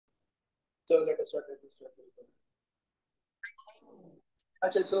So let us start with this.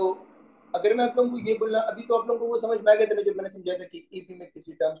 अच्छा, सो अगर मैं आप लोगों को ये बोलना, अभी तो आप लोगों को वो समझ में आ गया था जब मैंने समझाया था कि ईपी में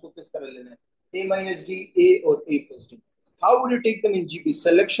किसी टर्म्स को किस तरह लेना है, a minus d, a और a plus d. How would you take them in GP?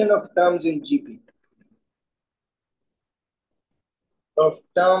 Selection of terms in GP. Of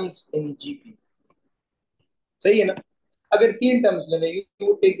terms in GP. सही है ना? अगर तीन टर्म्स लेने, you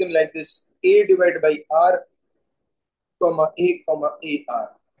would take them like this: a divided by r, comma a, comma a r.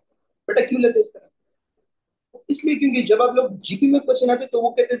 बेटा क्यों लेते हैं इस तरह? इसलिए क्योंकि जब आप लोग जीपी में क्वेश्चन आते तो वो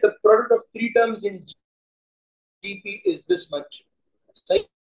कहते हैं the product of three terms in GP is this much.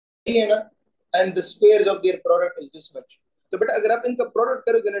 सही है ना? And the squares of their product is this much. तो बेटा अगर आप इनका प्रोडक्ट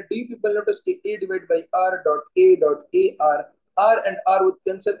करोगे ना, डी पीपल नोटिस कि a divide by r dot a r and r would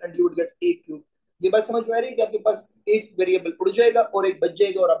cancel and you would get a cube. ये बात समझ में आ रही है कि आपके पास एक वेरिएबल उड़ जाएगा और एक बच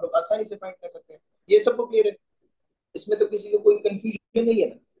जाएगा और आप लोग आसानी से फाइंड कर सकते हैं. ये सबको क्लियर है? इसमें तो किसी को कोई कंफ्यूजन नहीं है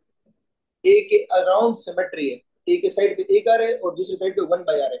ना? ए के अराउंड सिमेट्री है. ए के साइड पे एक आर है और दूसरी साइड पे वन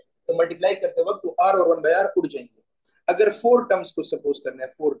बाय आर है, तो मल्टीप्लाई करते वक्त तो आर और वन बाय आर उड़ जाएंगे. अगर फोर टर्म्स को सपोज करना है,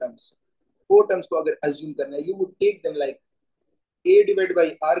 फोर टर्म्स को अगर अज्यूम करना है, you would take them like a divide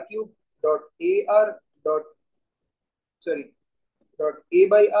by are cube dot A R dot sorry dot A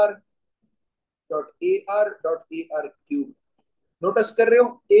by R dot A R cube. Notice कर रहे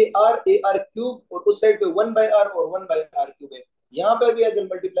हो? ए आर क्यूब और उस साइड पे वन बाय आर और one by are cube है. यहाँ पे भी अगर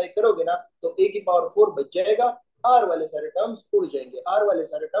मल्टीप्लाई करोगे ना तो ए की पावर फोर बच जाएगा, आर वाले सारे टर्म्स उड़ जाएंगे, आर वाले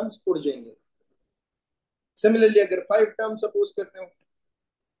सारे टर्म्स उड़ जाएंगे. सिमिलरली अगर फाइव टर्म्स सपोज करते हो,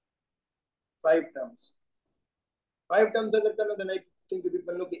 फाइव टर्म्स अगर करना था, लाइक थिंक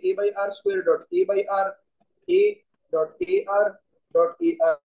पीपल नो कि a by r square dot a by r a dot a r dot a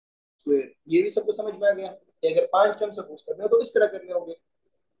r square. ये भी सबको समझ में आ गया कि अगर पांच टर्म सपोज करने हो तो इस तरह करने होंगे.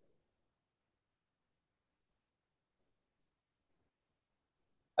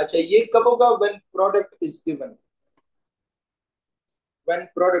 अच्छा, ये कब होगा? When product is given. When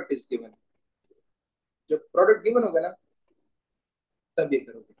product is given, जब प्रोडक्ट गिवन होगा ना तब ये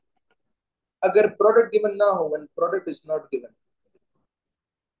करोगे. अगर प्रोडक्ट गिवन ना हो, when product is not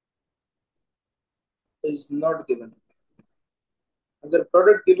given, अगर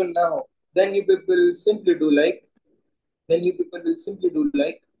प्रोडक्ट गिवन ना हो, then you people simply do like then you people will simply do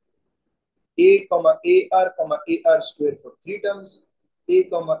like a comma ar square for three terms, a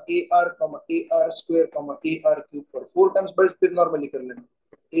comma ar square comma ar cube for four terms. बस फिर normally कर लेना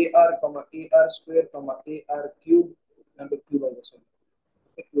ar square ar cube and cube आएगा,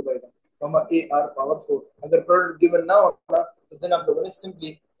 sorry cube आएगा, comma ar power four. अगर product given ना होगा तो देन आप लोगों ने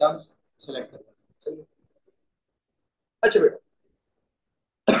सिंपली टर्म्स सेलेक्ट करना. सही है? अच्छा बेटा,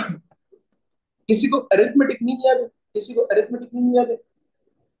 किसी को अरिथमेटिक मीन याद है? किसी को अरिथमेटिक मीन याद है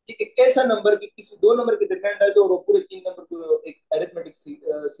कि एक ऐसा नंबर की किसी दो नंबर के दरमियान डाल दो और वो पूरे तीन नंबर को एक अरिथमेटिक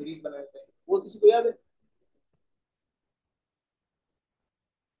सीरीज बना देते हैं, वो किसी को याद है?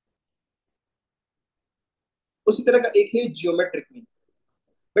 उसी तरह का एक है जियोमेट्रिक मीन.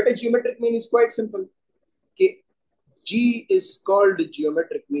 बेटा geometric mean is quite simple कि जी is called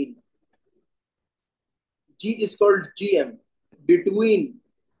geometric mean. Ji is called GM between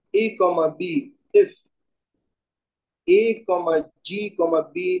a comma b if a comma g comma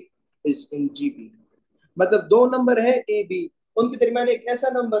b is in gb. मतलब दो नंबर है ए बी, उनके दरमियान एक ऐसा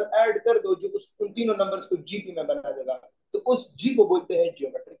number add कर दो जो उन तीनों नंबर्स को जीपी में बना देगा, तो उस जी को बोलते हैं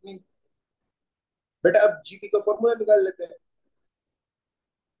जियोमेट्रिक मीन. बेटा अब जीपी का फॉर्मूला निकाल लेते हैं.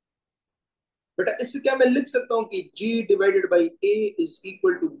 बेटा इससे क्या मैं लिख सकता हूँ कि जी divided by A is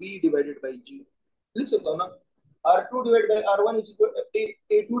equal to be divided by जी. लिख सकता हूँ ना? Are to divide by are one is equal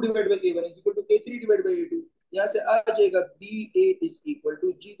A to divide by A one is equal to A three divide by A to. यहाँ से आ जाएगा B A is equal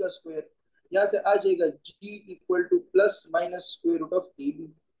to जी का square. यहाँ से आ जाएगा जी equal two plus minus square root of A B.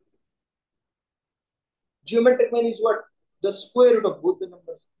 Geometric mean is what? The square root of both the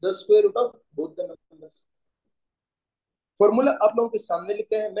numbers. The square root of both the numbers. Formula आप लोगों के सामने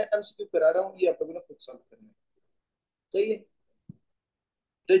लिखा है, मैं एमसीक्यू करा रहा हूँ, ये आप लोगों ने खुद सॉल्व करना है. सही है?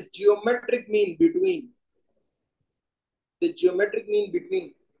 The geometric mean between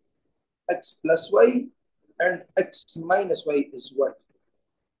x plus y and x minus y is what?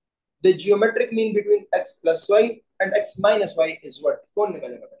 The geometric mean between x plus y and x minus y is what? कौन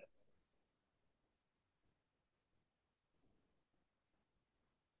निकालेगा बेटा?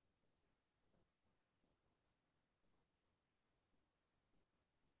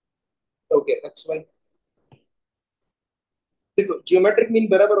 Okay, x Y. देखो जियोमेट्रिक मीन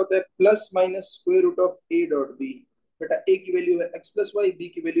बराबर होता है plus minus square root of A dot B. बेटा ए की value है एक्स प्लस वाई, बी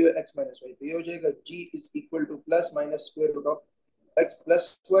की वैल्यू है एक्स माइनस वाई, तो ये हो जाएगा जी is equal two plus minus square root of x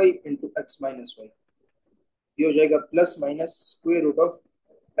plus Y into x minus Y. ये हो जाएगा plus minus square root of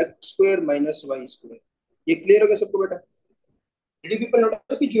x square minus Y square. ये क्लियर हो गया सबको बेटा? डिड पीपल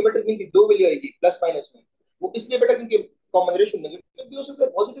नोटिस कि ज्योमेट्रिक मीन की दो वैल्यू आएगी प्लस माइनस में? वो इसलिए बेटा क्योंकि कॉमन रेशियो नेगेटिव भी हो सकता है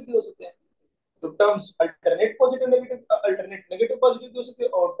पॉजिटिव भी हो सकते हैं। तो terms alternate positive negative alternate negative positive भी हो सकते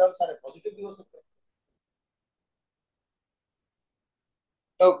हैं और टर्म्स सारे पॉजिटिव भी हो सकते हैं।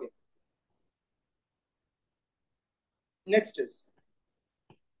 Okay, next is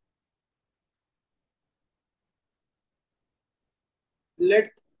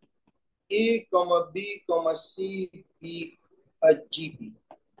late a comma b comma c be a gp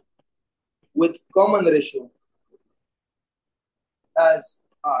with common ratio as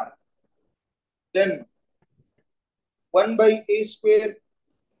r, then 1 by a square,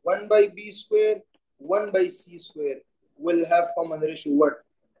 1 by b square, 1 by c square will have common ratio what?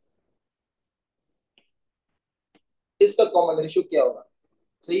 इसका common ratio क्या होगा?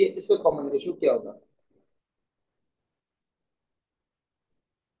 सही है, इसका common ratio क्या होगा?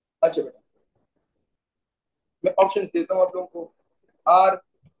 अच्छा बेटा, मैं ऑप्शन देता हूँ आप लोगों को। Are,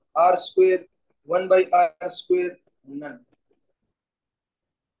 are square, 1 by r square, none.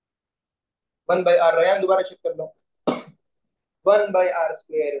 1 by r, Ryan दोबारा चेक कर लो। 1 by r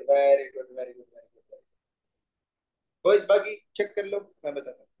square, very good very good very good. तो इस बाकी चेक कर लो, मैं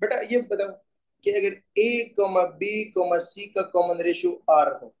बताता हूँ बेटा। ये बताओ कि अगर a बी सी का कॉमन रेशियो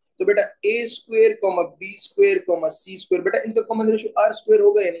r हो, तो बेटा a square B square C square, बेटा इनका कॉमन रेशियो r स्क्वेयर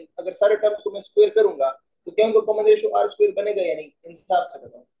होगा या नहीं? अगर सारे टर्म्स को मैं स्क्वेयर करूंगा तो क्या उनका कॉमन रेशियो r स्क्वेयर बनेगा या नहीं? इंसाफ से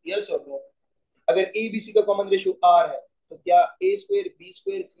बताओ, यस और नो। अगर a बी सी का कॉमन रेशियो r है तो क्या a square B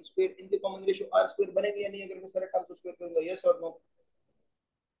square C square इनके कॉमन रेशियो r स्क्वेयर बनेगा या नहीं अगर मैं सारे टर्म्स को स्क्वेयर करूंगा? यस और नो।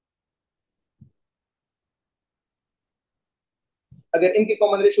 अगर इनके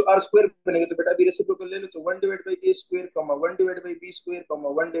कॉमन रेशियो आर स्क्वायर बनेगा तो बेटा अभी रेसिप्रोकल ले लो, तो 1/a square 1/b square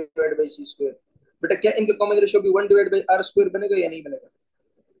 1/c square. बेटा क्या इनका कॉमन रेशियो भी 1/r स्क्वायर बनेगा या नहीं बनेगा?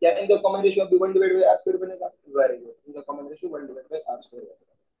 क्या इनका कॉमन रेशियो भी 1/r स्क्वायर बनेगा? वेरी गुड, इनका कॉमन रेशियो 1/r स्क्वायर बनेगा।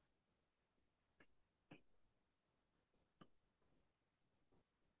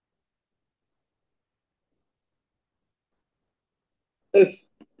 If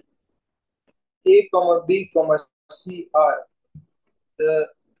a b c are the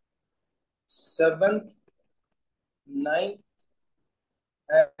seventh, ninth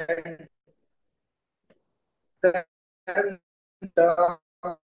and 10th term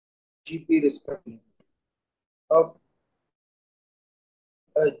GP respectively of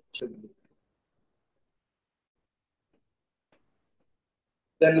a jury,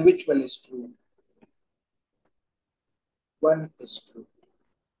 then which one is true? One is true.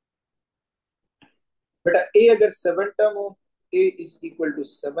 बेटा ए अगर seven term हो, ए is equal to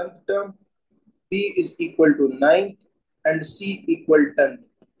seventh term, B is equal to ninth and C equal tenth.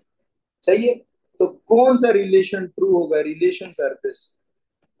 सही है? तो कौन सा relation true होगा? Relation are this: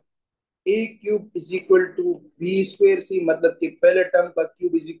 A cube is equal to be square सी, मतलब कि पहले टर्म का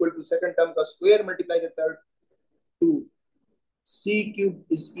cube is equal to second term का square multiply the third. To, C cube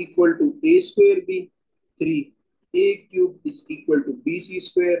is equal to A square B. Three, A cube is equal to B C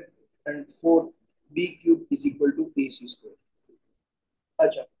square. And fourth, B cube is equal to A C square.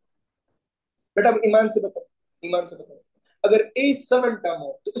 अच्छा बेटा, अब ईमान से बताओ, ईमान से बताओ, अगर ए seven term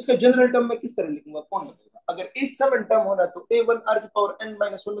हो तो इसका जनरल टर्म मैं किस तरह लिखूंगा? कौन लिखेगा? अगर ए सेवन टर्म होना तो ए वन आर की पावर एन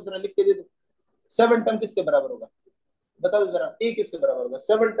माइनस वन में जरा लिख के दे दो। सेवन टर्म किसके बराबर होगा? बता दो जरा, ए किसके बराबर होगा?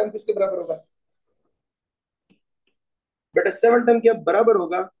 सेवन टर्म किसके बराबर होगा? बेटा सेवन टर्म क्या बराबर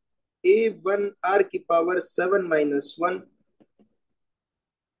होगा? ए वन आर की power seven minus one,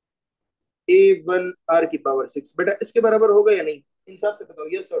 A one are की पावर सिक्स। बेटा इसके बराबर होगा या नहीं? इंसाफ से बताओ,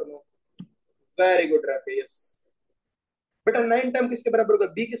 यस और no. Very good Rafe, yes. बेटा नाइन टर्म किसके बराबर होगा?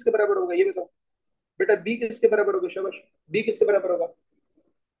 बी किसके बराबर होगा ये बताओ। बेटा बी किसके बराबर होगा? शाबाश, बी किसके बराबर होगा?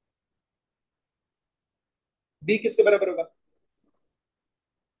 बी किसके बराबर होगा?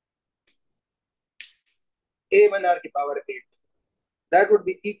 ए वन आर की power eight. That would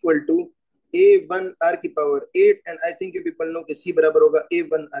be equal to A one are की power eight, and I think you people know कि सी बराबर होगा ए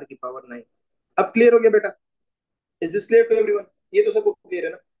वन आर की पावर नाइन। अब क्लियर हो गया बेटा? Is this clear to everyone? ये तो सबको क्लियर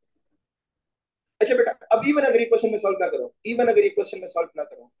है ना? अच्छा बेटा, अब इवन अगर ये क्वेश्चन में सॉल्व ना करो, इवन अगर ये क्वेश्चन में सॉल्व ना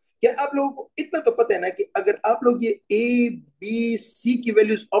करो, क्या आप लोगों को इतना तो पता है ना कि अगर आप लोग ये ए बी सी की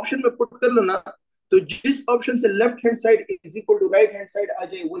वैल्यूज ऑप्शन में पुट कर लो ना, तो जिस ऑप्शन से left hand side is equal to right hand side आ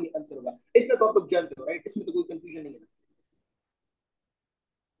जाए वही आंसर होगा। इतना तो आप लोग जानते हो, राइट? इसमें तो कोई कंफ्यूजन नहीं है।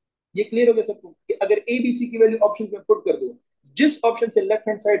 ये क्लियर हो गया सबको कि अगर ए बी सी की वैल्यू ऑप्शन में पुट कर दो, जिस ऑप्शन से left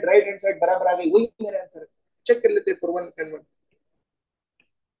hand side right hand side बराबर आ गई वही मेरा आंसर है। चेक कर लेते हैं फॉर वन एंड वन।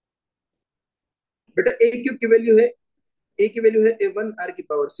 बेटा ए क्यूब की वैल्यू है, ए की वैल्यू है ए वन आर की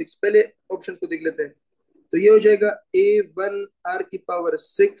पावर सिक्स। पहले ऑप्शन को देख लेते हैं। तो ये हो जाएगा a1 r⁶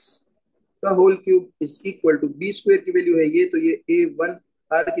 का whole cube is equal to be square की वैल्यू है ये, तो ये a1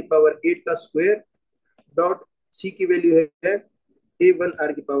 r⁸ का स्क्वायर डॉट सी की वैल्यू है a1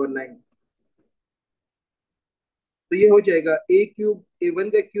 r⁹ तो ये हो जाएगा a³ a1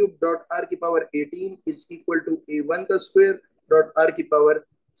 का cube dot r⁻18 is equal to a1 का square dot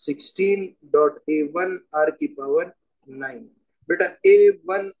r⁻16 dot a1 r⁹ बेटा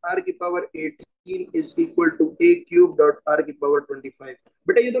a1 r⁻18 is equal to a³ dot r⁻25।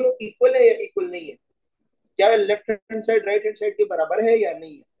 बेटा ये दोनों इक्वल है या इक्वल नहीं है? क्या left hand side right hand side के बराबर है या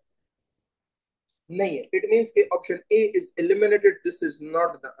नहीं है? नहीं है। इट मीन्स के option A is eliminated, this is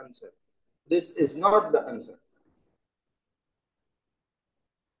not the answer, this is not the answer,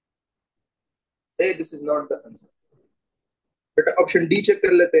 this is not the answer. बेटा ऑप्शन डी चेक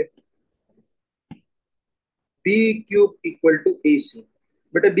कर लेते हैं, b³ इक्वल टू ac।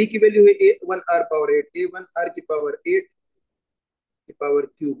 बेटा b की वैल्यू है a1 r⁻8, a1 r⁻8 की power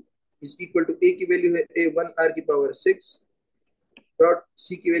cube is equal to a की value है a1 r⁶ डॉट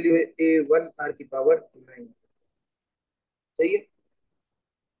c की वैल्यू है a1 r⁹ सही है।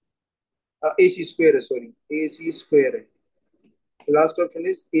 ac स्क्वायर है, सॉरी ac स्क्वायर है, last option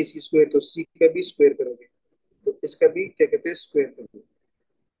is ac square, तो c का भी स्क्वायर करोगे तो इसका भी क्या कहते हैं स्क्वायर करोगे,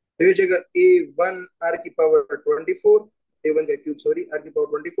 तो ये हो जाएगा a1 r⁻24, a1 का cube sorry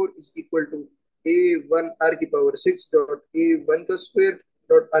r⁻24 is equal to a1 r⁻6 dot a1 का स्क्वायर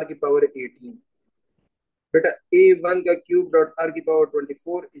डॉट r⁻18। बेटा a1 का cube dot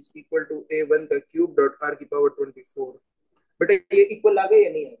r⁻24 is equal to a1 का क्यूब डॉट r⁻24। बेटा ये इक्वल आ गए या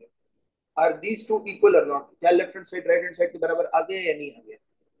नहीं आ गए? आर दीज टू इक्वल और नॉट? क्या left hand side right hand side के बराबर आ गए या नहीं आ गए?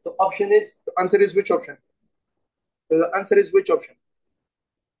 तो option is, answer is which option? तो the answer is which option?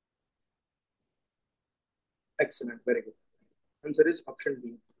 Excellent, very good, answer is option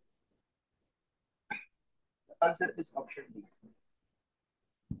D, answer is option D.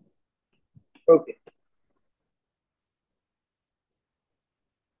 Okay,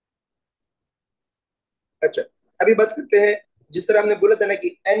 अच्छा अभी बात करते हैं, जिस तरह हमने बोला था ना कि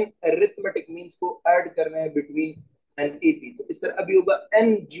एन अरिथमेटिक मीन्स को ऐड करना है बिटवीन एन एपी, तो इस तरह अभी होगा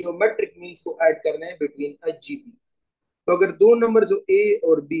एन जियोमेट्रिक मीन्स को ऐड करना है बिटवीन अ जीपी। तो अगर दो नंबर जो ए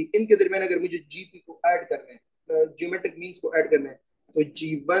और बी इनके दरमियान अगर मुझे जीपी को ऐड करना है, जियोमेट्रिक मीन्स को ऐड करना है, तो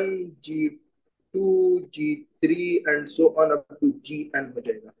G1 G2 जी3 and so on up to G N हो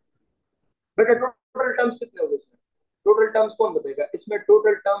जाएगा। बेटा टोटल टर्म्स कितने हो गए इसमें? टोटल टर्म्स कौन बताएगा इसमें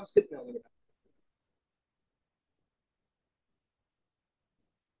टोटल टर्म्स कितने हो गए बेटा?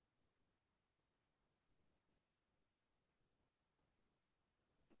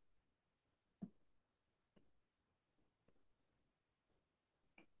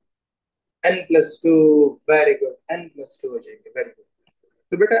 n+2, वेरी गुड, n+2 हो जाएंगे, वेरी गुड।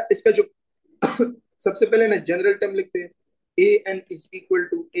 तो बेटा इसका जो सबसे पहले ना जनरल टर्म लिखते हैं, A N is equal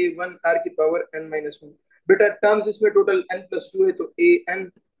to a1 r⁻n−1। बेटा टर्म्स इसमें टोटल n+2 है, तो A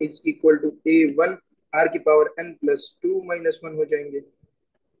N is equal to a1 r⁻n+2 - 1 हो जाएंगे।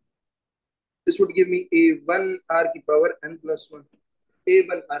 This would give me a1 r⁻n+1,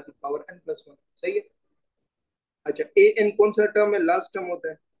 a1 r⁻n+1 सही है। अच्छा ए एन कौन सा टर्म है? लास्ट टर्म होता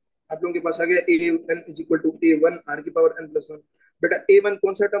है। आप लोगों के पास आ गया A N is equal to a1 r⁻n+1। बेटा ए वन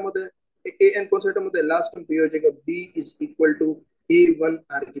कौन सा टर्म होता है? ए एन कौन सा टर्म होता है? लास्ट टर्म, तो ये हो जाएगा B is equal to a1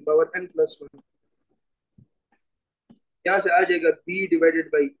 r⁻n+1। यहाँ से आ जाएगा B divided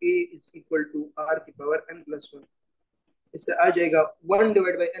by A is equal to r⁻n+1। इससे आ जाएगा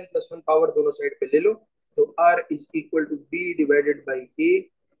 1/n+1, पावर दोनों साइड पे ले लो, तो r is equal to be divided by ए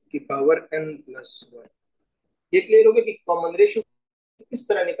की पावर n+1। ये क्लियर हो गया कि कॉमन रेशियो किस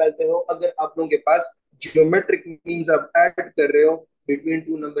तरह निकालते हो अगर आप लोगों के पास जियोमेट्रिक मीन्स आप ऐड कर रहे हो between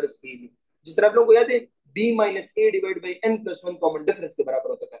two numbers A B. जिस तरह आप लोगों को याद है B minus A divide by n+1 common difference के बराबर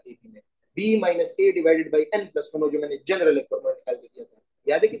होता था ए बी में, B minus A divided by n+1, जो मैंने जनरल एक फॉर्मूला निकाल के दिया था,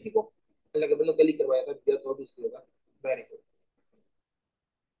 याद है किसी को? अल्लाह के बंदों कल ही करवाया था, दिया तो ऑब्वियसली होगा, वेरी गुड।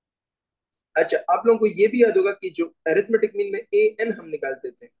 अच्छा आप लोगों को ये भी याद होगा कि जो अरिथमेटिक मीन में ए एन हम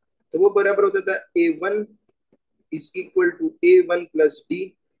निकालते थे, तो वो बराबर होता था a1 is equal to a1 plus D,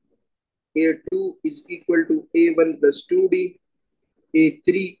 a2 is equal to a1 plus 2d,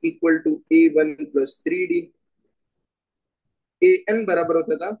 a3 equal to a1 plus 3d, an बराबर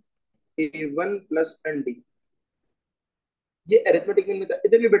होता था a1 plus nd। ये अरिथमेटिक मीन में था,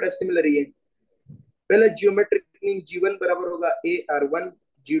 इधर भी बेटा सिमिलर ही है। पहला जियोमेट्रिक मीन जी1 बराबर होगा ar1,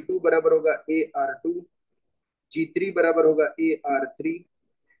 जी2 बराबर होगा ar2, जी3 बराबर होगा ar3,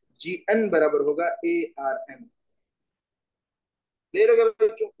 gn बराबर होगा arn। क्लियर हो गया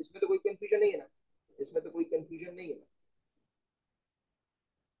बच्चों? इसमें तो कोई कंफ्यूजन नहीं है ना, इसमें तो कोई कंफ्यूजन नहीं है।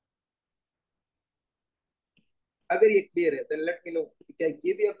 अगर ये क्लियर है देन लेट मी नो, क्या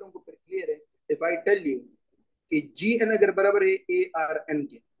ये भी आप लोगों को क्लियर है? इफ आई टेल यू कि जी एन अगर बराबर है ए आर एन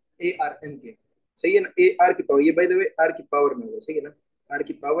के, ए आर एन के, सही है ना, ए आर की पावर, ये बाय द वे आर की पावर में होगा, सही है ना, आर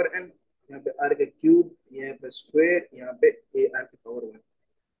की पावर एन, यहाँ पे आर का क्यूब, यहाँ पे स्क्वायर, यहाँ पे ए आर की पावर वन।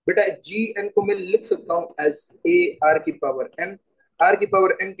 बेटा जी एन को मैं लिख सकता हूँ एज ए आर की पावर एन। आर की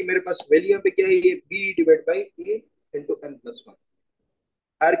पावर एन की मेरे पास वैल्यू पे क्या है, ये B divide by A into N plus one.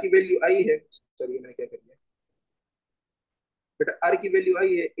 Are की वैल्यू आई है, सॉरी मैंने क्या कर दिया बेटा, आर की वैल्यू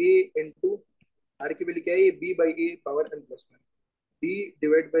आई है ए इंटू, आर की वैल्यू क्या है, B by A power N plus one, B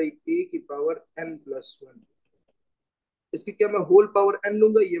divide by ए की पावर एन प्लस वन। इसकी क्या मैं होल पावर एन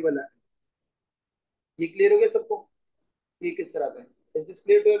लूंगा, ये वाला है। ये क्लियर हो गया सबको? ये किस तरह का है? Is this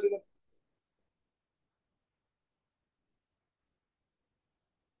clear to everyone?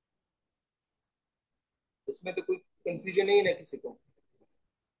 इसमें तो कोई कंफ्यूजन नहीं है ना किसी को?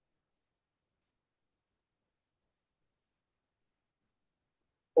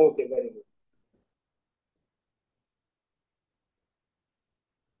 Okay very good.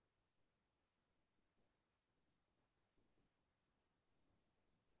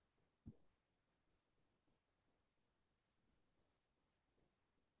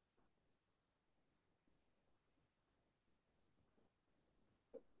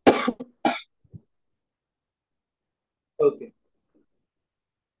 ओके,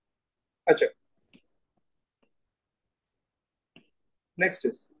 अच्छा, नेक्स्ट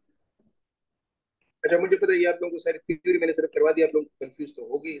इज, अच्छा मुझे पता है ये आप लोगों को सारी थ्योरी मैंने सिर्फ करवा दी, आप लोग कंफ्यूज तो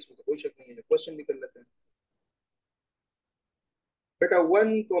हो गए, इसमें तो कोई शक नहीं है, क्वेश्चन भी कर लेते हैं। बेटा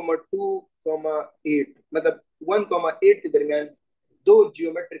 1,2,8, मतलब 1,8 के दरमियान दो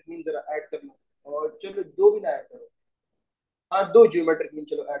जियोमेट्रिक मीन जरा ऐड कर लो, और चलो दो भी ना ऐड करो, हाँ दो जियोमेट्रिक मीन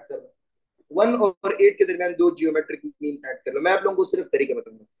चलो ऐड कर लो। 1 और 8 के दरमियान दो जियोमेट्रिक मीन ऐड कर लो। मैं आप लोगों को सिर्फ तरीका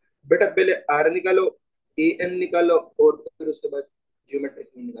बताऊंगा। बेटा पहले आर निकालो, ए एन निकालो, और फिर उसके बाद जियोमेट्रिक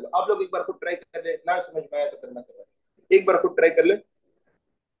मीन निकालो। आप लोग एक बार खुद ट्राई कर ले, ना समझ में आया तो फिर मैं करवा, एक बार खुद ट्राई कर ले,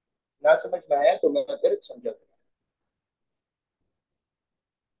 ना समझ में आया तो मैं फिर समझा दूंगा।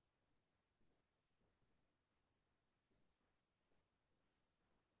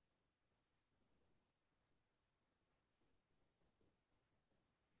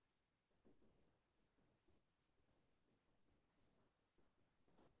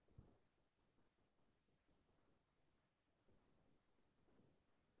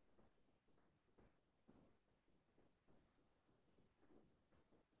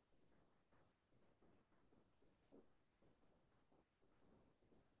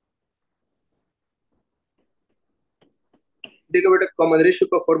 देखो बेटा, कॉमन रेशियो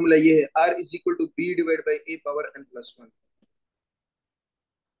का फॉर्मूला ये है, are is equal to be divide by A power N plus one.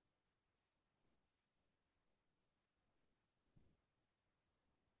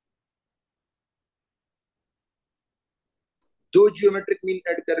 दो जियोमेट्रिक मीन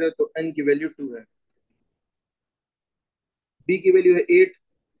ऐड कर रहे हो तो एन की वैल्यू टू है, बी की वैल्यू है 8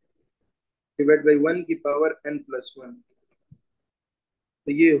 डिवाइड बाई वन की पावर एन प्लस वन।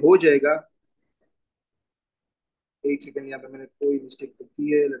 तो ये हो जाएगा, एक सेकंड, यहाँ पे मैंने कोई मिस्टेक तो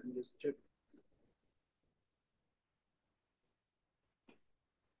की है, let me just check.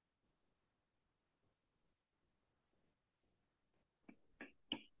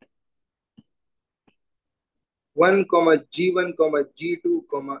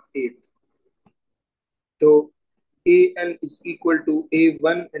 1,G1,G2,8, तो A N is equal to A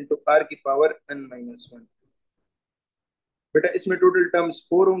one into are की पावर एन माइनस वन। बेटा इसमें टोटल टर्म्स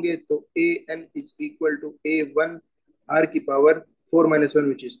फोर होंगे, तो A N is equal to A one are की power four minus one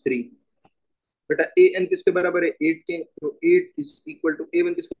which is three. बेटा A N किसके बराबर है, एट के, तो eight is equal to A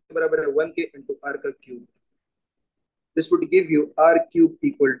one किसके बराबर है, वन के इंटू आर का cube. This would give you are cube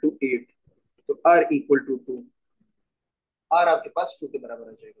equal to eight, तो are equal to to. Are आपके पास टू के बराबर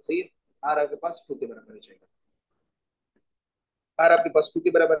आ जाएगा, सही है, आर आपके पास टू के बराबर आ जाएगा, आर आपके पास टू के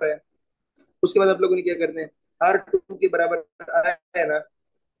बराबर है। उसके बाद आप लोगों ने क्या करना है, आर टू के बराबर आया है ना,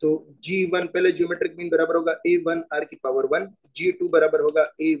 तो जी वन पहले ज्योमेट्रिक मीन बराबर होगा ए वन आर की पावर वन, जी टू बराबर होगा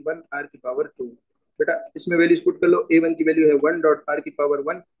ए वन आर की पावर टू। बेटा इसमें वैल्यूज पुट कर लो, ए वन की वैल्यू है वन डॉट आर की पावर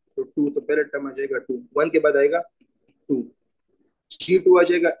वन, तो टू, तो पहले टर्म आ जाएगा टू, वन के बाद आएगा टू। जी टू आ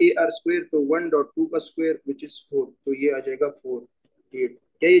जाएगा ए आर स्क्वेयर, तो वन डॉट टू का स्क्वेयर विच इज फोर, तो ये आ जाएगा फोर एट।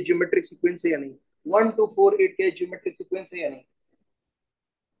 क्या ये ज्योमेट्रिक सीक्वेंस है या नहीं? वन टू फोर एट क्या ज्योमेट्रिक सीक्वेंस है या नहीं?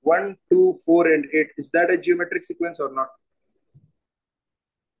 One two four and eight, is that a geometric sequence or not?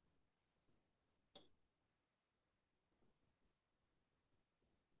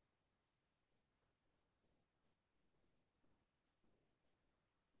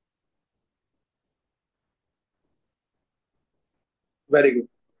 Very good.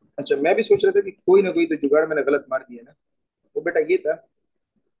 अच्छा, मैं भी सोच रहा था कि कोई ना कोई तो जुगाड़ मैंने गलत मार दिया ना। वो बेटा ये था,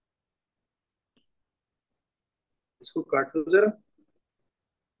 इसको काट दो जरा।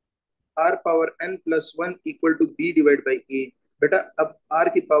 Are power N plus one equal to be divide by ए। बेटा अब आर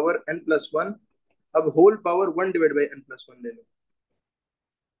की पावर एन प्लस वन, अब whole power one divide by N plus one ले लो।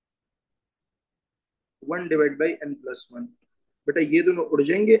 One divide by N plus one. बेटा ये दोनों उड़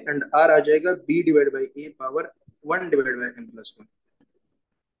जाएंगे एंड आर आ जाएगा B divide by A power one divide by N plus one.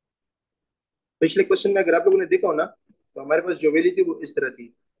 पिछले question में अगर आप लोगों ने देखा हो ना, तो हमारे पास जो वैल्यू थी वो इस तरह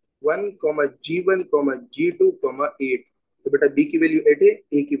थी, वन कॉमा जी वन कॉमा जी टू कॉमा एट। तो बेटा बी की वैल्यू एट है,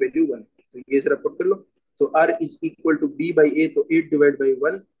 ए की वैल्यू वन। तो ये जरा पुट कर लो। तो are is equal to be by ए, तो eight divide by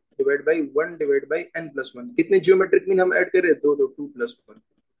one divide by one divide by N plus one. कितने जियोमेट्रिक मीन हम ऐड कर रहे हैं? दो दो, टू प्लस वन।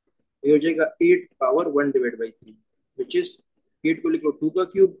 ये हो जाएगा eight power one divide by three, which is eight को लिख लो टू का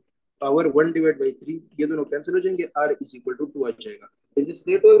cube power one divide by three. ये दोनों कैंसिल हो जाएंगे, are is equal to to आ जाएगा। Is this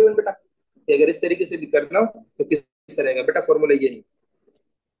clear to everyone बेटा? कि अगर इस तरीके से भी करना हो तो किस तरह का बेटा? फॉर्मूला ये है,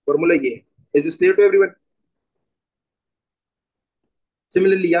 फॉर्मूला ये है। Is this clear to everyone?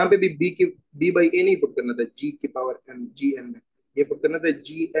 Similarly यहाँ पे भी बी की बी बाई ए नहीं पुट करना था, जी की पावर एन जी एन में ये पुट करना था,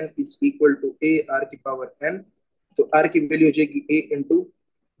 G N is equal to A R की पावर एन। तो आर की वैल्यू हो जाएगी ए into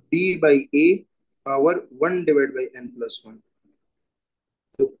B by A power one divide by N plus one.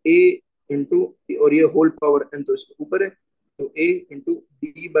 तो ए इंटू, और ये होल पावर एन तो इसके ऊपर है, तो ए इंटू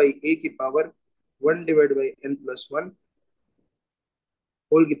बी बाई ए की power one divide by N plus one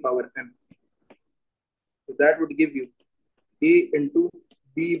whole की पावर एन। तो that would give you a into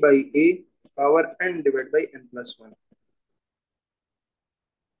b by a power n divided by n plus one.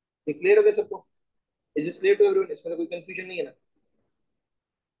 ये clear हो गया सबको? Is this clear to everyone? इसमें तो कोई confusion नहीं है ना?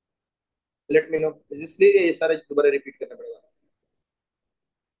 Let me know, is this clear? ये सारा दोबारा रिपीट करना पड़ेगा?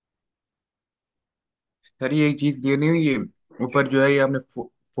 सर ये एक चीज क्लियर नहीं हुई, ये ऊपर जो है ये आपने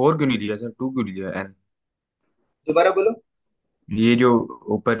फोर क्यों नहीं लिया सर, टू क्यों लिया एन? दोबारा बोलो। ये जो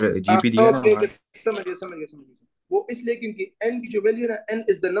ऊपर जीपी दिया है ना ओके ओके, हमारा। समझ गया समझ गया समझ गया। वो इसलिए क्योंकि n की जो वैल्यू है ना, n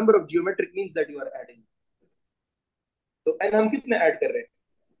is the number of geometric means that you are adding. तो n हम कितने ऐड कर रहे हैं?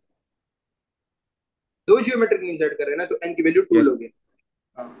 दो जियोमेट्रिक मीन्स ऐड कर रहे हैं ना, तो n की वैल्यू टू यस। लोगे।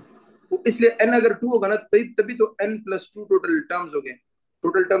 हाँ, तो इसलिए n अगर टू होगा ना, तभी तभी तो n plus two total terms हो गए।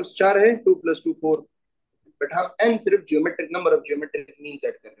 टोटल टर्म्स चार है, two plus two four. But हम n सिर्फ geometric number of geometric means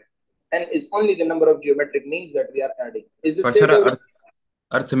add कर रहे हैं। n is only the number of geometric means that we are adding. Is this पर clear sir to everyone?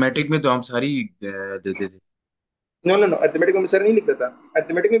 Arithmetic में तो हम सारी देते थे। नो नो नो, अरिथमेटिक में सर नहीं लिखता था।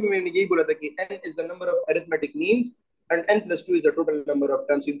 अरिथमेटिक में भी मैंने यही बोला था कि n is the number of arithmetic means and n plus two is the total number of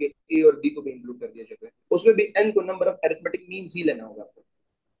terms, क्योंकि a और b को भी इंक्लूड कर दिया जाता है उसमें भी। n को number of arithmetic means he लेना होगा आपको।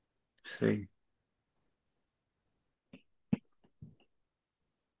 सही।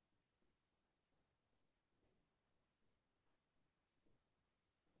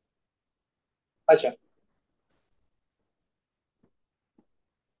 अच्छा,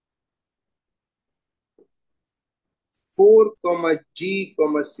 फोर कॉमा जी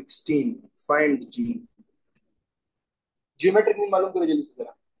कॉमा सिक्सटीन, फाइंड जी। ज्योमेट्रिक मीन मालूम करो जल्दी से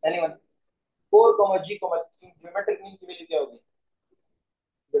जरा, एनीवन? फोर कॉमा जी कॉमा सिक्सटीन ज्योमेट्रिक मीन की वैल्यू क्या होगी?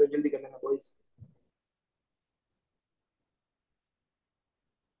 जरा जल्दी कर लेना बॉयज।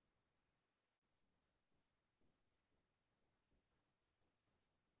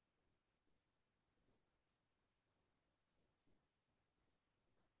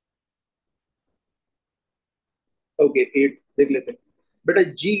 ओके, एट देख लेते हैं। बेटा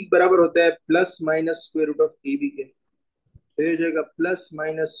जी बराबर होता है plus minus square root of A B के। तो ये हो जाएगा plus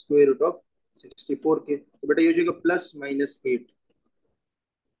minus square root of 64 के। तो बेटा ये हो जाएगा प्लस माइनस एट।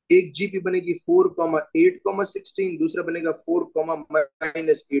 एक जीपी बनेगी four comma eight comma sixteen, दूसरा बनेगा four comma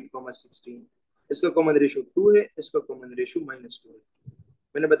minus eight comma sixteen. इसका कॉमन रेशियो टू है, इसका कॉमन रेशियो माइनस टू है।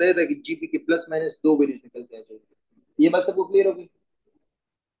 मैंने बताया था कि जीपी की प्लस माइनस दो वैल्यूज निकल के आ जाएगी। ये बात सबको क्लियर होगी?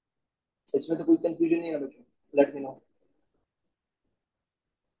 इसमें तो कोई कंफ्यूजन नहीं है ना बच्चों? Let me know.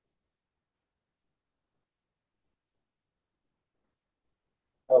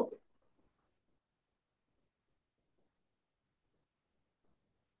 ओके,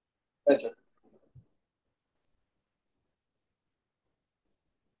 अच्छा।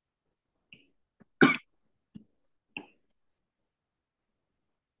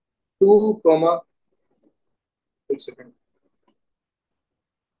 टू कॉमा, एक second,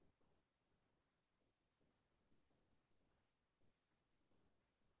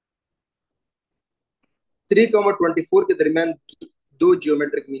 three comma twenty four के दरमियान दो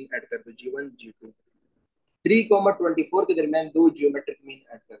जियोमेट्रिक मीन ऐड कर दो, जी one ji to. Three comma twenty four के दरमियान दो जियोमेट्रिक मीन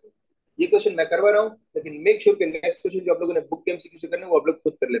ऐड कर दो। ये क्वेश्चन मैं करवा रहा हूँ, लेकिन मेक श्योर कि नेक्स्ट क्वेश्चन जो आप लोगों ने बुक के एमसीक्यू से करना है वो आप लोग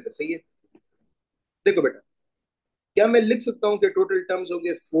खुद कर लेते हैं, सही है? देखो बेटा, क्या मैं लिख सकता हूँ कि टोटल टर्म्स हो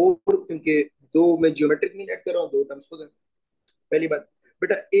गए 4, क्योंकि दो में जियोमेट्रिक मीन ऐड कर रहा हूँ, दो टर्म्स हो गए। पहली बात,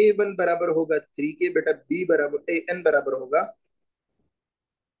 बेटा A1 बराबर होगा 3 के, बेटा बी बराबर An बराबर होगा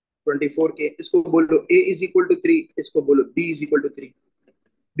 24 के। इसको बोलो A इज इक्वल टू 3, इसको बोलो B is equal to 3,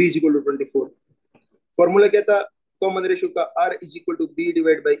 B is equal to 24। Formula क्या था? कॉमन रेशियो का R is equal to be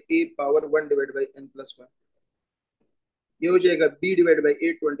divide by A power 1 divide by n plus 1। ये हो जाएगा b divide by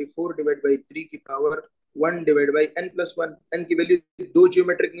A 24 divide by 3 की power 1 divide by n plus 1। n की value दो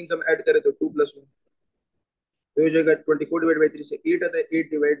geometric means हम ऐड करें तो 2 प्लस 1। तो हो जाएगा 24 डिवाइड बाई 3 से 8 आता है, 8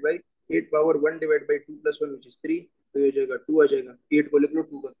 divide by 8 power 1 divide by 2 plus 1 which is 3। तो ये हो जाएगा 2 आ जाएगा, 8 को लिख लो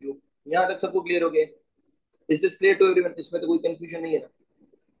 2 का क्यूब। यहाँ तक सबको क्लियर हो गया? Is this clear to everyone? इसमें तो कोई कंफ्यूजन नहीं है ना?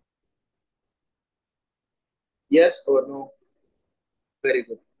 यस और नो? Very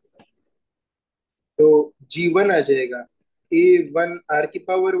good. तो G1 आ जाएगा A1 R की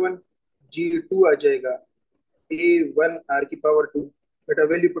पावर 1, G2 आ जाएगा A1 R की पावर 2। बेटा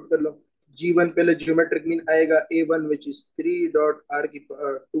वैल्यू पुट कर लो। G1 पहले ज्योमेट्रिक मीन आएगा A1 which is 3 dot R की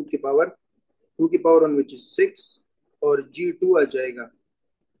 2 की पावर 1 विच इज 6, और G2 आ जाएगा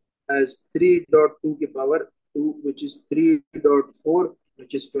as 3 डॉट 2 की power 2 which is 3 dot 4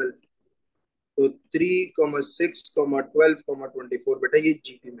 which is 12। तो 3 6 12 24 बेटा ये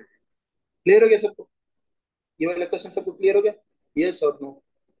जीपी में। क्लियर हो गया सबको? ये वाला क्वेश्चन सबको क्लियर हो गया? यस और नो?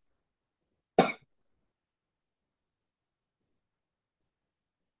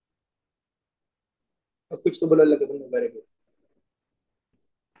 कुछ तो बोला लगा तुमने, वेरी गुड।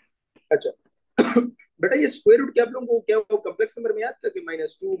 अच्छा बेटा ये स्क्वायर रूट क्या आप लोगों को क्या वो कॉम्प्लेक्स नंबर में याद था कि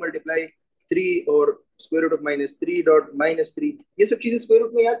 -2 मल्टीप्लाई 3 और स्क्वायर रूट ऑफ -3 डॉट -3, ये सब चीजें स्क्वायर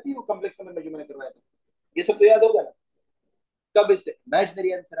रूट में याद थी वो कॉम्प्लेक्स नंबर में जो मैंने करवाया था? ये सब तो याद होगा ना? कब इससे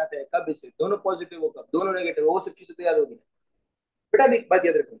इमेजिनरी आंसर आता है, कब इससे दोनों पॉजिटिव हो, कब दोनों नेगेटिव हो, वो सब चीजें तो याद होगी ना? बेटा अभी एक बात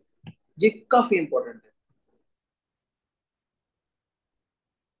याद रखो, ये काफी इंपॉर्टेंट है।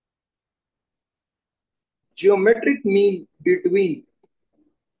 जियोमेट्रिक मीन बिटवीन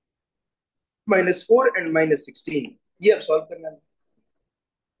 -4 एंड -16, ये अब सॉल्व करना है।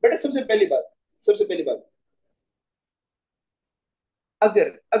 बेटा सबसे पहली बात,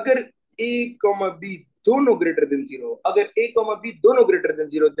 अगर अगर ए कॉमा बी दोनों ग्रेटर देन जीरो, अगर ए कॉमा बी दोनों ग्रेटर देन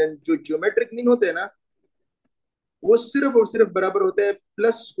जीरो, देन जो ज्योमेट्रिक मीन होते हैं ना, वो सिर्फ और सिर्फ बराबर होता है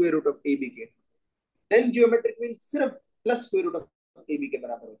plus square root of A B के। देन ज्योमेट्रिक मीन सिर्फ plus square root of A B के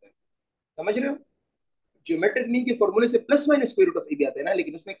बराबर होता है। समझ रहे हो? ज्योमेट्रिक मीन के फॉर्मूले से plus minus square root of A B आता है ना,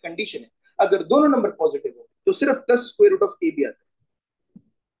 लेकिन उसमें कंडीशन है, अगर दोनों नंबर पॉजिटिव हो तो सिर्फ plus square root of A B आता है।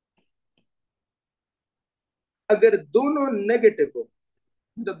 अगर दोनों नेगेटिव हो,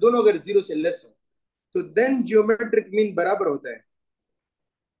 मतलब दोनों अगर जीरो से लेस हो, तो देन जियोमेट्रिक मीन बराबर होता है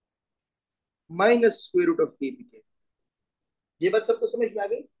minus square root of A B के। ये बात सबको समझ में आ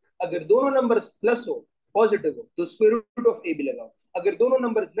गई? अगर दोनों नंबर्स प्लस हो, पॉजिटिव हो, तो square root of A B लगाओ। अगर दोनों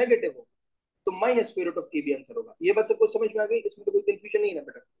नंबर्स नेगेटिव हो तो minus square root of A B answer होगा। ये बात सबको समझ में आ गई? इसमें तो कोई कंफ्यूजन नहीं है ना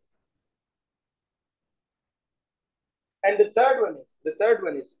बेटा? And the third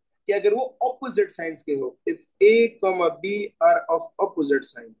one is कि अगर वो ऑपोजिट साइंस के हो, if A comma B are of opposite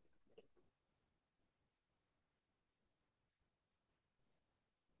sign,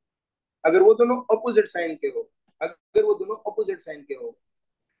 अगर वो दोनों ऑपोजिट साइन के हो, अगर वो दोनों ऑपोजिट साइन के हो,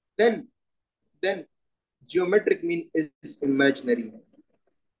 then then geometric mean is imaginary.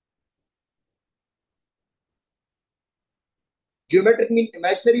 Geometric mean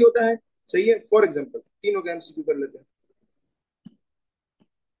imaginary होता है, सही है? फॉर एग्जांपल तीनों का एमसीक्यू कर लेते हैं।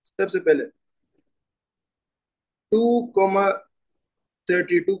 सबसे पहले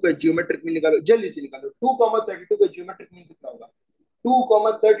 2,32 का जियोमेट्रिक मीन निकालो, जल्दी से निकालो। 2,32 का जियोमेट्रिक मीन कितना होगा?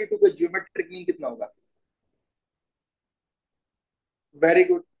 2,32 का जियोमेट्रिक मीन कितना होगा? Very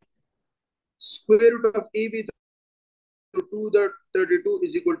good. Square root of A B, तो 232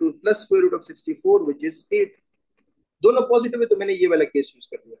 is equal two plus square root of 64 which is 8। दोनों पॉजिटिव है तो मैंने ये वाला केस यूज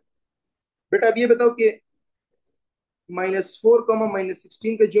कर लिया। बेटा अब ये बताओ कि -4,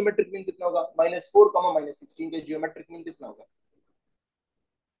 -16 का जियोमेट्रिक मीन कितना होगा? -4, -16 का जियोमेट्रिक मीन कितना होगा?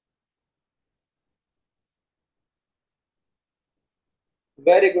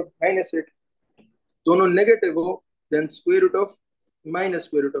 Very good, -8। दोनों नेगेटिव हो, then square root of minus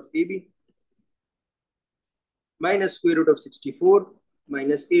square root of A B, minus square root of 64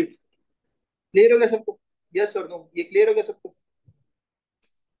 -8। Clear हो गया सबको? यस और नो? ये क्लियर हो गया सबको?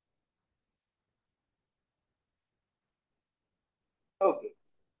 ओके।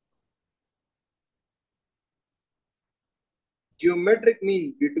 जियोमेट्रिक मीन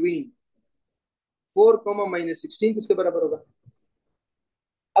बिटवीन 4, -16 किसके बराबर होगा?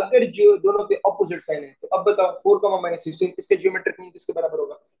 अगर जो दोनों के ऑपोजिट साइन है, तो अब बताओ 4, -16 इसके जियोमेट्रिक मीन किसके बराबर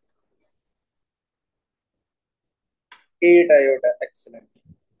होगा? 8 आयोटा, एक्सेलेंट।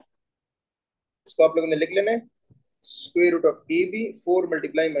 इसको आप लोगों ने लिख लेना है, square root of A B 4 ×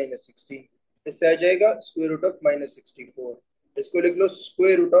 -16, इससे आ जाएगा स्क्वायर रूट ऑफ -64। इसको लिख लो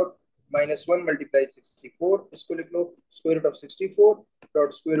स्क्वायर रूट ऑफ -1 × 64, इसको लिख लो square root of 64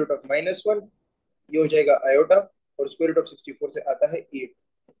 dot square root of -1, ये हो जाएगा आयोटा, और स्क्वायर रूट ऑफ 64 से आता है 8,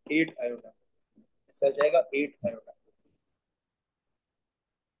 8 आयोटा, इससे आ जाएगा 8 आयोटा।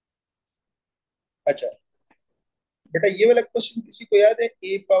 अच्छा बेटा, ये वाला क्वेश्चन किसी को याद है?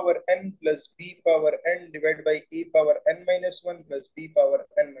 ए power N plus B power N divide by A power N minus one plus B power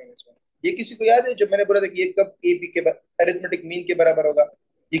N minus one, ये किसी को याद है? जब मैंने बोला था कि ये कब ए बी के अरिथमेटिक मीन के बराबर होगा,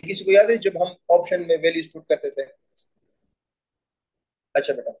 ये किसी को याद है जब हम ऑप्शन में वैल्यूज पुट करते थे?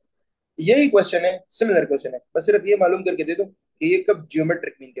 अच्छा बेटा, यही क्वेश्चन है, सिमिलर क्वेश्चन है, बस सिर्फ ये मालूम करके दे दो कि ये कब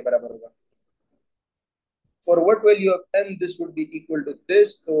जियोमेट्रिक मीन के बराबर होगा। For what value of N this would be equal to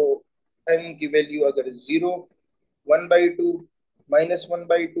this, तो एन की वैल्यू अगर 0, 1/2,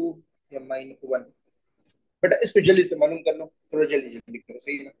 -1/2 या -1, बेटा इसको जल्दी से मालूम कर लो, थोड़ा जल्दी जल्दी करो,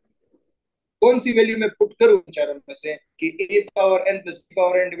 सही है ना? कौन सी वैल्यू में पुट करूं इन चारों में से कि ए power N plus B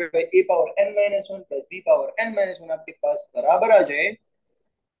power N divide by A power N minus one plus B power N minus one आपके पास बराबर आ जाए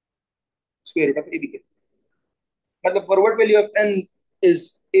square root of A B के? मतलब for what value of N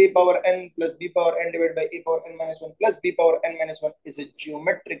is a power n plus b power n divided by a power n minus 1 plus b power n minus 1 is a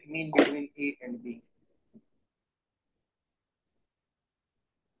geometric mean between a and b.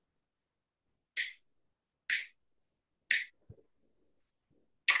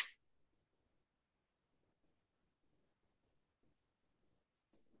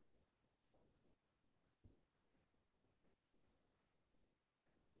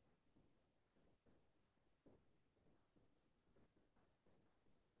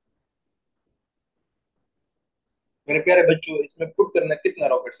 मेरे प्यारे बच्चों, इसमें put करना कितना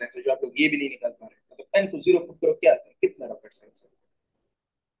rocket science है जो आप लोग ये भी नहीं निकाल पा रहे? मतलब एन को 0 पुट करो, क्या आता है, कितना रॉकेट साइंस है?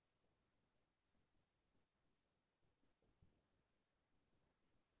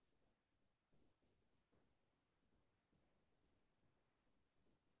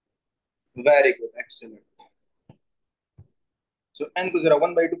 Very good, excellent. सो एन को जरा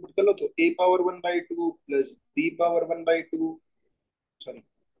 1/2 पुट कर लो, तो ए power 1/2 plus B power 1/2, sorry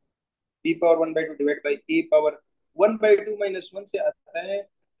B power 1/2 divide by A power 1/2 -1 से आता है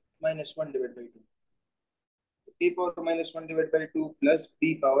 -1 divide by 2, A power -1 divide by 2 plus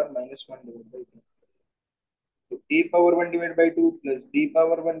B power -1 divide by 2, तो ए power 1 divide by 2 plus B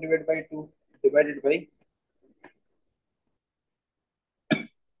power 1 divide by 2 divided by,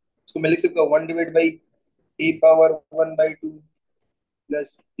 इसको मैं लिख सकता हूँ 1 divide by A power 1/2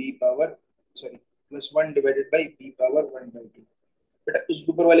 plus B power, sorry plus 1 divided by B power 1/2। बेटा उस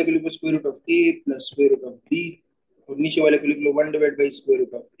ऊपर वाले को लिखो square root of A plus square root of B, और नीचे वाले को लिख लो 1 divide by square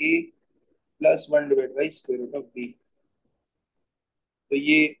root of A plus 1 divide by square root of B. तो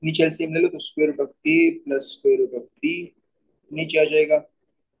ये नीचे एलसीएम ले लो, तो square root of A plus square root of B, नीचे आ जाएगा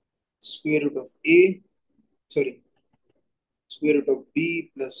square root of A, sorry square root of B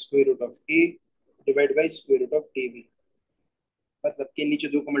plus square root of A divide by square root of A B. मतलब के नीचे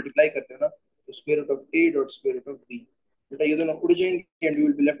दो को multiply करते हो ना, तो square root of A dot square root of B, बेटा ये दोनों उड़ जाएंगे and you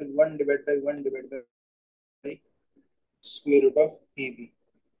will be left with 1 divide by 1 divide by square root of A B.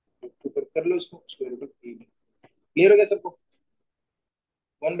 ऊपर कर लो इसको, square root of A B. Clear हो गया सबको?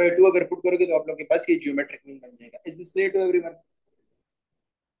 1/2 अगर पुट करोगे तो आप लोग के पास ये जियोमेट्रिक मीन बन जाएगा। Is this clear to everyone?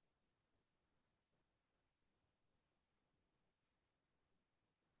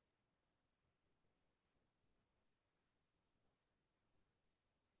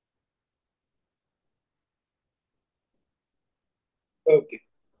 Okay,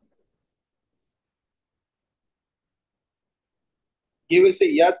 ये वैसे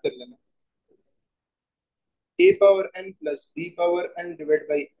याद कर लेना, a power n plus b power n divide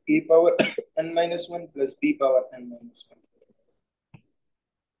by a power n minus one plus b power n minus one,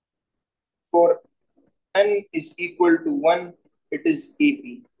 for n is equal to 1 it is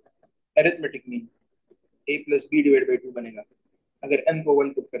ap, arithmetic mean a plus b divide by 2 बनेगा अगर n को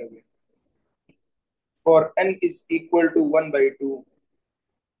 1 put करोगे। For n is equal to 1/2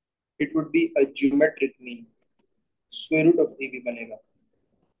 it would be a geometric mean, square root of ab बनेगा।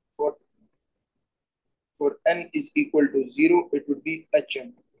 For for n is equal to 0 it would be hm,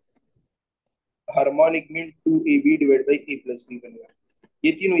 harmonic mean 2ab divide by a plus b बनेगा।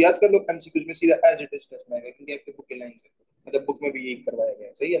 ये तीनों याद कर लो, MCQs में सीधा as it is करना है, क्योंकि आपके बुक के लाइन से, मतलब बुक में भी यही करवाया गया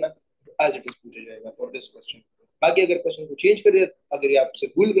है, सही है ना? एज इट इज पूछा जाएगा फॉर दिस क्वेश्चन। बाकी अगर क्वेश्चन को चेंज कर दिया, अगर ये आपसे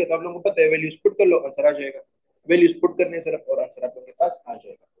भूल गए, तो आप लोगों को पता है वैल्यूज पुट कर लो, आंसर आ जाएगा। वैल्यूज पुट करने से और आंसर आप लोगों के पास आ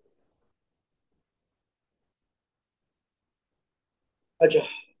जाएगा। अच्छा,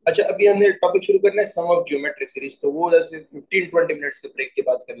 अच्छा, अभी हमने टॉपिक शुरू करना है सम ऑफ ज्योमेट्रिक सीरीज, तो वो जैसे 15-20 मिनट्स के ब्रेक के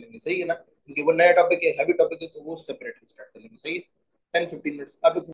बाद कर लेंगे, सही है ना, क्योंकि वो नया टॉपिक है, हैवी टॉपिक है, तो वो सेपरेटली स्टार्ट कर लेंगे, सही है। 10-15 मिनट्स आप